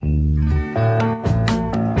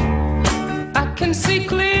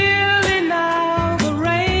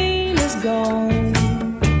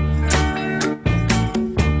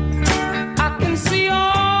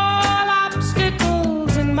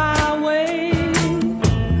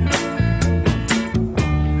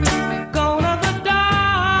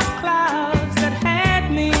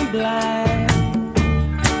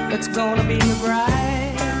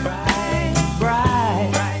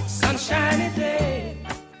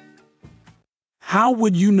How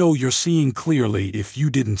would you know you're seeing clearly if you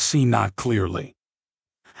didn't see not clearly?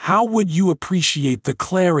 How would you appreciate the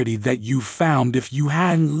clarity that you found if you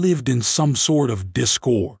hadn't lived in some sort of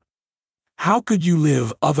discord? How could you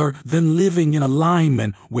live other than living in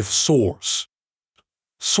alignment with Source?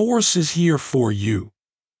 Source is here for you.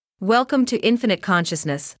 Welcome to Infinite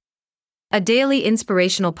Consciousness, a daily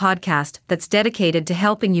inspirational podcast that's dedicated to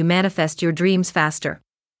helping you manifest your dreams faster.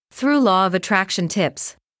 Through law of attraction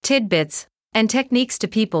tips, tidbits, and techniques to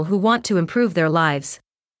people who want to improve their lives,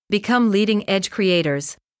 become leading-edge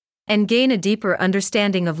creators, and gain a deeper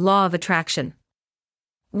understanding of law of attraction.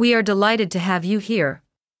 We are delighted to have you here.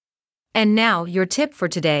 And now, your tip for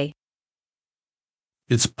today.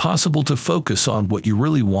 It's possible to focus on what you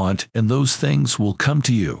really want, and those things will come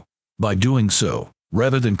to you. By doing so,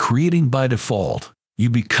 rather than creating by default, you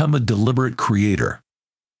become a deliberate creator.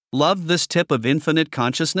 Love this tip of infinite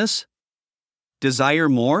consciousness? Desire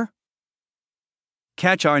more?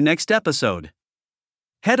 Catch our next episode.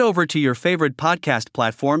 Head over to your favorite podcast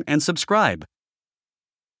platform and subscribe.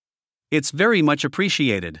 It's very much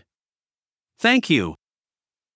appreciated. Thank you.